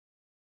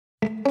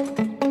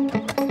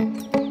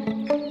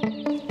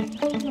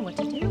don't know what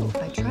to do.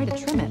 I try to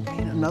trim it.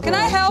 Can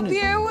I help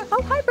you?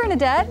 Oh, hi,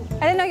 Bernadette.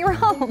 I didn't know you were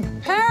home.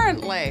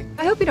 Apparently.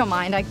 I hope you don't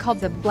mind. I called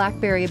the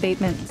blackberry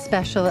abatement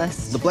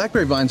specialist. The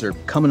blackberry vines are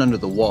coming under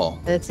the wall.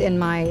 It's in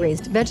my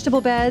raised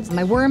vegetable beds,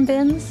 my worm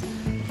bins.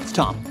 It's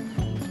Tom.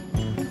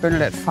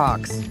 Bernadette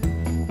Fox.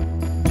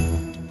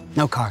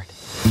 No card.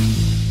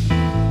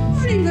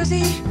 Morning,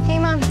 Lizzie. Hey,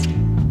 Mom.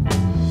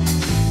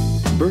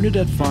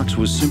 Bernadette Fox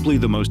was simply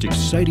the most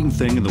exciting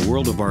thing in the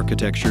world of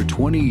architecture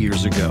 20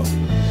 years ago.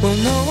 Well,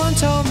 no one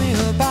told me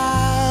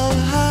about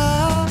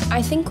her.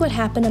 I think what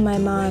happened to my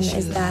mom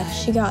is that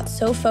she got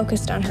so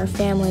focused on her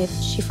family,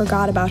 she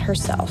forgot about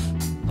herself.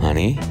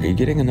 Honey, are you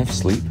getting enough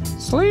sleep?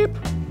 Sleep?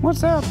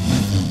 What's that?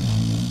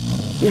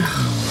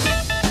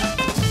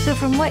 So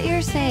from what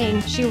you're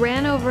saying, she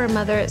ran over a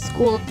mother at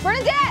school.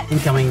 Bernadette!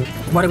 Incoming.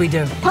 What do we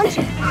do? Punch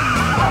it!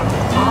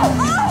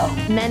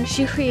 And then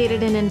she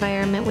created an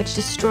environment which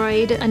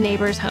destroyed a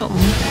neighbor's home.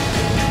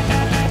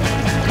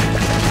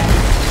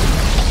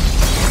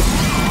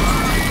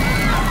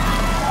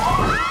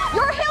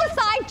 Your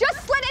hillside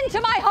just slid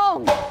into my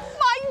home!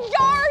 My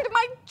yard,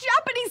 my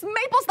Japanese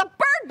maples, the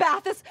bird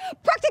bath is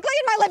practically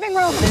in my living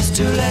room! It's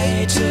too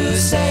late to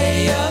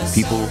say you're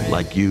People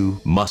like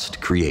you must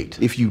create.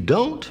 If you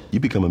don't, you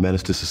become a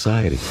menace to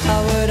society.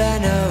 How would I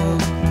know?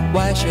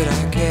 Why should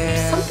I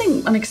care?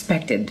 Something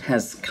unexpected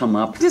has come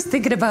up. Just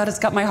thinking about it's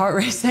got my heart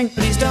racing.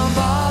 Please don't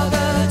bother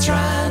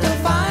trying to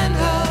find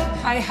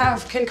her. I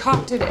have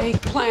concocted a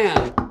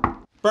plan.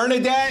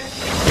 Bernadette!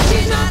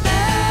 She's not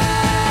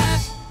there.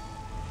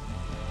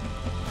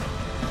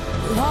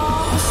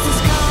 Lost the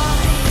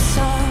sky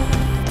so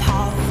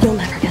tall. You'll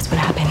never guess what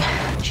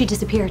happened. She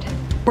disappeared.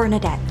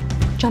 Bernadette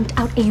jumped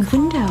out a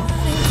window.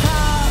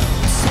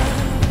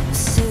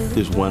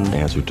 There's one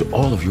answer to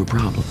all of your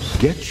problems.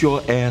 Get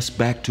your ass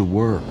back to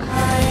work.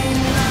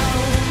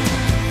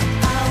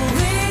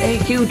 A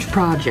huge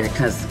project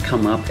has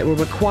come up. It will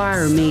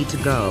require me to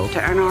go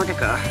to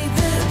Antarctica.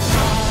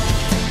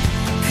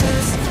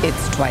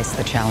 It's twice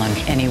the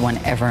challenge anyone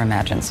ever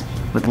imagines,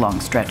 with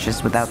long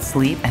stretches without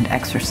sleep and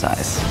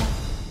exercise.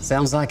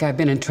 Sounds like I've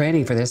been in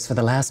training for this for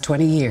the last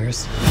 20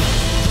 years.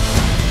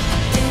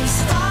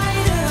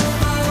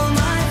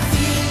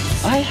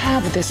 I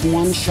have this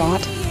one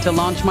shot to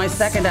launch my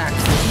second act.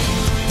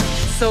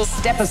 So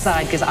step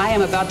aside, because I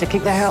am about to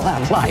kick the hell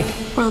out of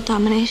life. World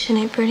domination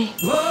ain't pretty.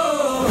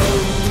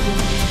 Whoa.